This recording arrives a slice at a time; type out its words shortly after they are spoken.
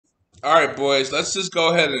All right, boys, let's just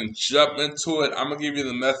go ahead and jump into it. I'm going to give you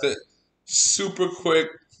the method super quick,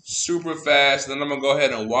 super fast. Then I'm going to go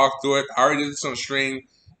ahead and walk through it. I already did this on stream.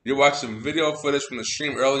 You're watching video footage from the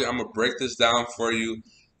stream earlier. I'm going to break this down for you.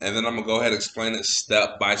 And then I'm going to go ahead and explain it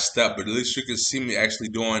step by step. But at least you can see me actually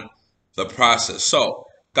doing the process. So,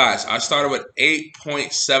 guys, I started with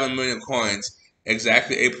 8.7 million coins.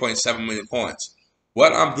 Exactly 8.7 million coins.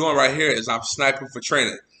 What I'm doing right here is I'm sniping for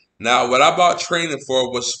training. Now, what I bought training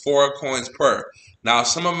for was 4 coins per. Now,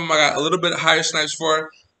 some of them I got a little bit higher snipes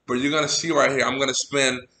for, but you're going to see right here, I'm going to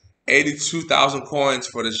spend 82,000 coins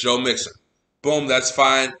for this Joe Mixon. Boom, that's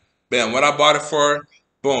fine. Bam, what I bought it for,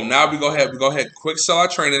 boom. Now we go ahead, quick sell our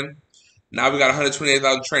training. Now we got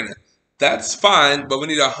 128,000 training. That's fine, but we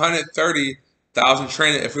need 130,000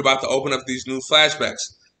 training if we're about to open up these new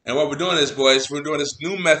flashbacks. And what we're doing is, boys, we're doing this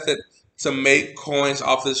new method to make coins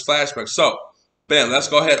off this flashback. So, bam, let's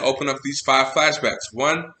go ahead and open up these 5 flashbacks.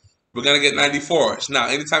 One, we're going to get 94s. Now,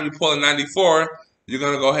 anytime you pull a 94, you're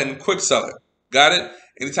going to go ahead and quick sell it. Got it?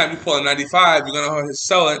 Anytime you pull a 95, you're going to go ahead and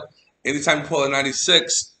sell it. Anytime you pull a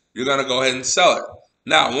 96, you're going to go ahead and sell it.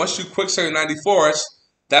 Now, once you quick sell your 94s,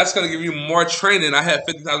 that's going to give you more training. I had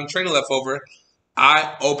 50,000 training left over.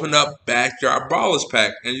 I opened up Backyard Brawlers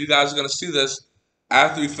pack, and you guys are going to see this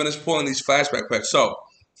after we finish pulling these flashback packs. So,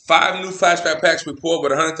 5 new flashback packs we pulled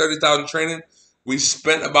with 130,000 training. We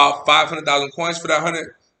spent about 500,000 coins for that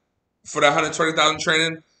 120,000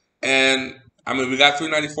 training, and I mean we got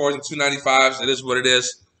 394s and 295s. It is what it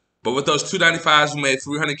is. But with those 295s, we made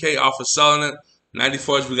 300K off of selling it.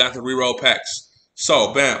 94s, we got the reroll packs.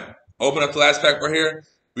 So bam, open up the last pack right here.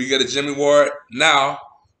 We get a Jimmy Ward. Now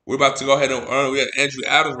we're about to go ahead and we got Andrew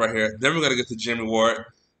Adams right here. Then we're gonna get the Jimmy Ward.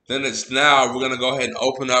 Then we're gonna go ahead and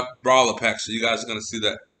open up Brawler packs. So you guys are gonna see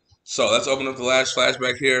that. So let's open up the last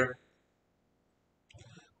flashback here.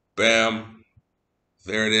 Bam.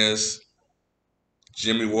 There it is.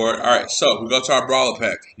 Jimmy Ward. All right, so we go to our Brawler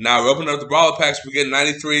pack. Now we open up the Brawler packs. We get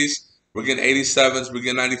 93s. We're getting 87s. We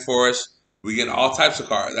get 94s. We get all types of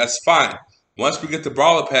cards. That's fine. Once we get the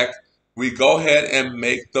Brawler pack, we go ahead and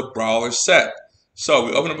make the Brawler set. So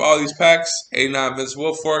we open up all these packs. 89 Vince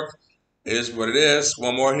Wilfork is what it is.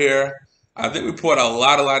 One more here. I think we pulled a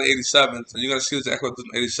lot of 87s, and you're going to see what's echo with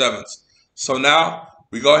the 87s. So now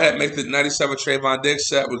we go ahead and make the 97 Trayvon Diggs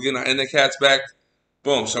set. We're getting our Inner Cats back.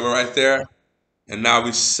 Boom. So we're right there. And now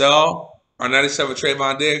we sell our 97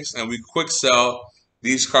 Trayvon Diggs, and we quick sell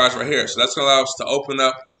these cards right here. So that's going to allow us to open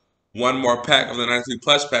up one more pack of the 93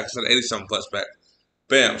 plus pack instead of 87 plus pack.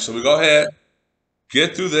 Bam. So we go ahead,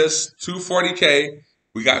 get through this, 240K.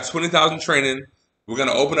 We got 20,000 training. We're going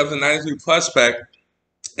to open up the 93 plus pack.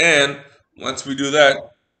 And once we do that,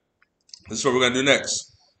 this is what we're going to do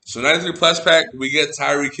next. So 93 plus pack, we get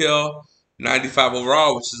Tyreek Hill, 95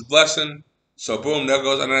 overall, which is a blessing. So boom, there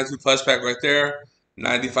goes our 93 plus pack right there.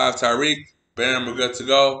 95 Tyreek. Bam, we're good to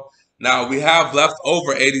go. Now we have left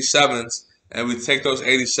over 87s, and we take those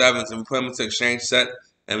 87s and we put them into exchange set,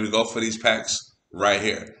 and we go for these packs right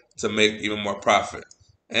here to make even more profit.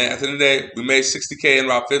 And at the end of the day, we made 60K in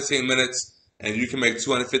about 15 minutes, and you can make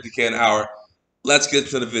 250K an hour. Let's get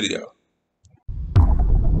to the video.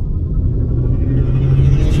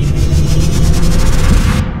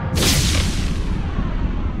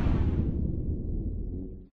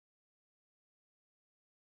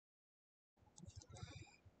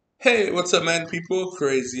 Hey, what's up, man, people?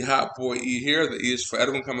 Crazy Hot Boy E here. The E is for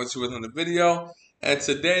Edwin, coming to you with another video. And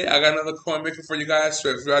today, I got another coin maker for you guys. So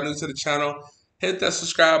if you are new to the channel, hit that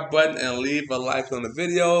subscribe button and leave a like on the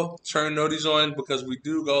video. Turn noties on because we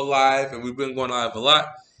do go live, and we've been going live a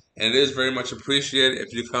lot. And it is very much appreciated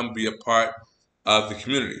if you come be a part of the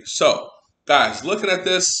community. So, guys, looking at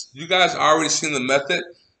this, you guys already seen the method.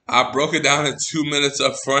 I broke it down in 2 minutes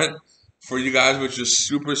up front for you guys, which is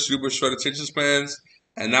super, super short attention spans.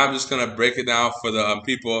 And now I'm just going to break it down for the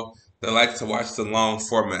people that like to watch the long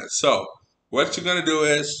format. So what you're going to do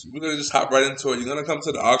is you're going to just hop right into it. You're going to come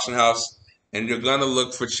to the auction house, and you're going to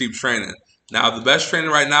look for cheap training. Now, the best training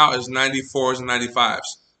right now is 94s and 95s.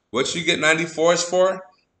 What you get 94s for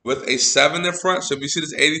with a 7 in front. So if you see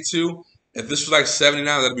this 82, if this was like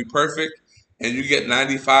 79, that'd be perfect. And you get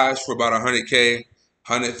 95s for about 100K,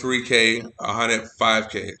 103K,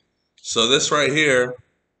 105K. So this right here,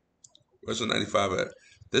 where's the 95 at?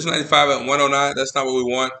 This 95 at 109, that's not what we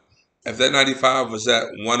want. If that 95 was at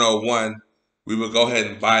 101, we would go ahead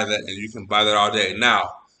and buy that, and you can buy that all day. Now,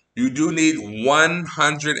 you do need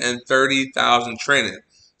 130,000 training.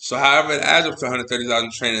 So however it adds up to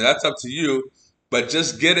 130,000 training, that's up to you, but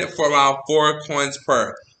just get it for around 4 coins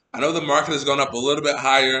per. I know the market has gone up a little bit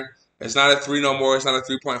higher. It's not at 3 no more. It's not at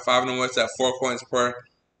 3.5 no more. It's at 4 coins per.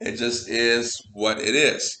 It just is what it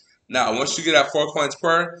is. Now, once you get at 4 coins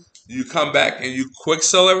per, you come back and you quick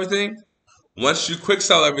sell everything. Once you quick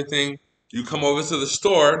sell everything, you come over to the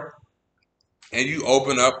store and you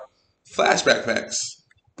open up flashback packs.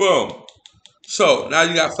 Boom. So now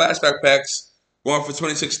you got flashback packs going for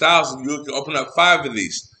 26,000. You can open up 5 of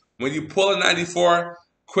these. When you pull a 94,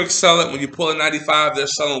 quick sell it. When you pull a 95, they're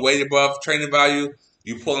selling way above trading value.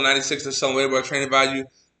 You pull a 96, they're selling way above trading value.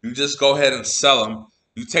 You just go ahead and sell them.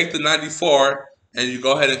 You take the 94 and you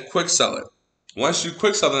go ahead and quick sell it. Once you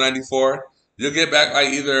quick sell the 94, you'll get back like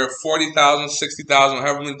either 40,000, 60,000,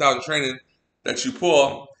 however many thousand trading that you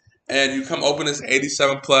pull, and you come open this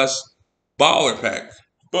 87 plus baller pack.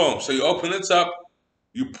 Boom. So you open it up,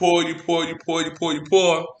 you pull,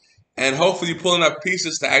 and hopefully you're pulling up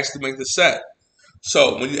pieces to actually make the set.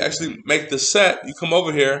 So when you actually make the set, you come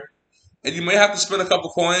over here, and you may have to spend a couple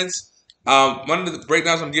coins. One of the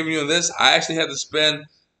breakdowns I'm giving you on this, I actually had to spend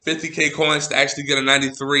 50K coins to actually get a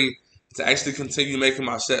 93 to actually continue making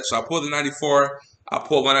my set. So I pulled the 94, I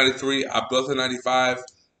pulled 193, I built a 95,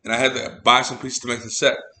 and I had to buy some pieces to make the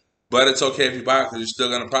set. But it's okay if you buy it because you're still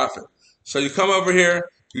going to profit. So you come over here,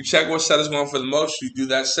 you check what set is going for the most, you do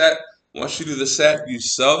that set. Once you do the set, you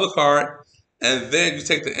sell the card, and then you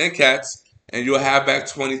take the end cats, and you'll have back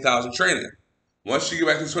 20,000 trading. Once you get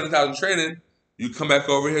back to 20,000 trading, you come back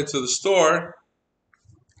over here to the store,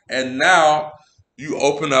 and now you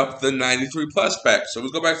open up the 93 plus pack. So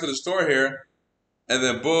we go back to the store here, and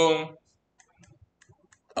then boom,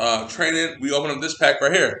 training, we open up this pack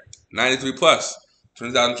right here, 93 plus,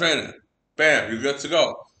 20,000 training. Bam, you're good to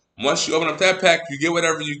go. Once you open up that pack, you get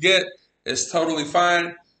whatever you get. It's totally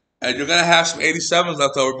fine. And you're going to have some 87s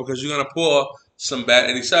left over because you're going to pull some bad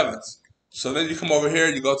 87s. So then you come over here,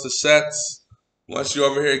 you go to sets. Once you're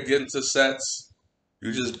over here, get into sets.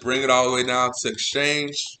 You just bring it all the way down to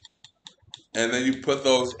exchange. And then you put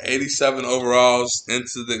those 87 overalls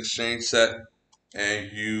into the exchange set.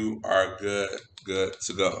 And you are good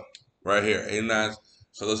to go. Right here, 89.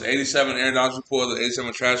 So those 87 air downs you pull, the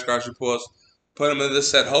 87 trash cards you pull, put them in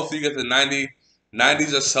this set. Hopefully you get the 90.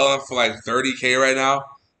 90s are selling for like 30K right now.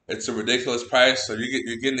 It's a ridiculous price. So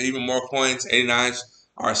you're getting even more coins. 89s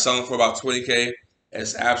are selling for about 20K.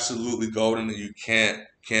 It's absolutely golden, and you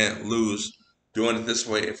can't lose doing it this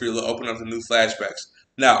way if you're opening up the new flashbacks.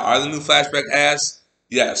 Now, are the new flashback ass?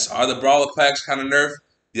 Yes. Are the brawler packs kind of nerfed?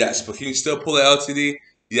 Yes. But can you still pull an LTD?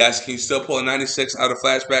 Yes. Can you still pull a 96 out of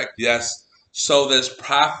flashback? Yes. So there's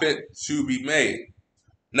profit to be made.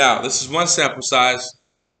 Now, this is one sample size,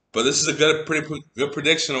 but this is a pretty good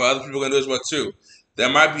prediction of what other people are going to do as well too. There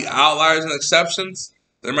might be outliers and exceptions.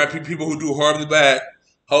 There might be people who do horribly bad.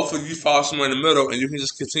 Hopefully you fall somewhere in the middle and you can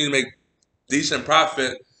just continue to make decent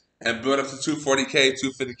profit and build up to 240K,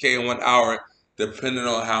 250K in 1 hour, depending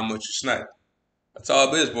on how much you snipe. That's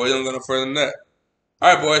all it is, boys. I'm going to go further than that.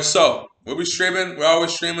 All right, boys. So we'll be streaming. We're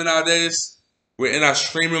always streaming nowadays. We're in our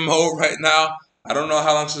streaming mode right now. I don't know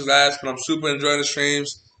how long this lasts, but I'm super enjoying the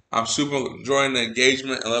streams. I'm super enjoying the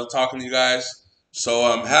engagement. I love talking to you guys. So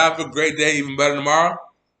have a great day, even better tomorrow.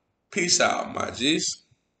 Peace out, my G's.